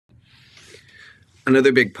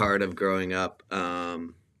Another big part of growing up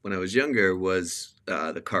when I was younger was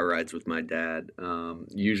the car rides with my dad.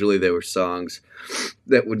 Usually there were songs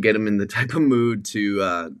that would get him in the type of mood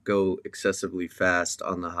to go excessively fast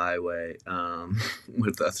on the highway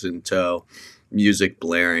with us in tow, music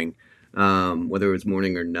blaring. Whether it was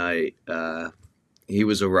morning or night, he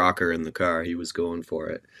was a rocker in the car. He was going for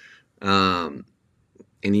it. Um,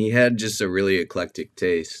 and he had just a really eclectic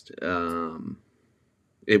taste.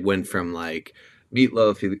 It went from like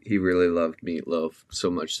Meatloaf. He really loved Meatloaf so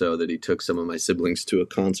much so that he took some of my siblings to a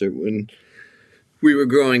concert when we were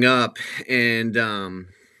growing up, and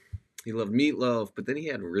he loved Meatloaf. But then he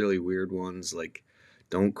had really weird ones like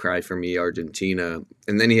 "Don't Cry for Me, Argentina,"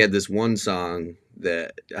 and then he had this one song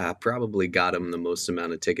that probably got him the most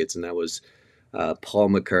amount of tickets, and that was Paul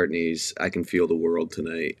McCartney's "I Can Feel the World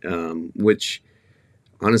Tonight," which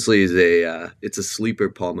honestly is it's a sleeper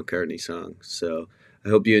Paul McCartney song. So I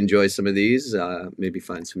hope you enjoy some of these. Maybe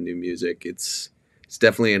find some new music. It's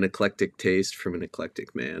definitely an eclectic taste from an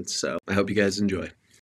eclectic man. So I hope you guys enjoy.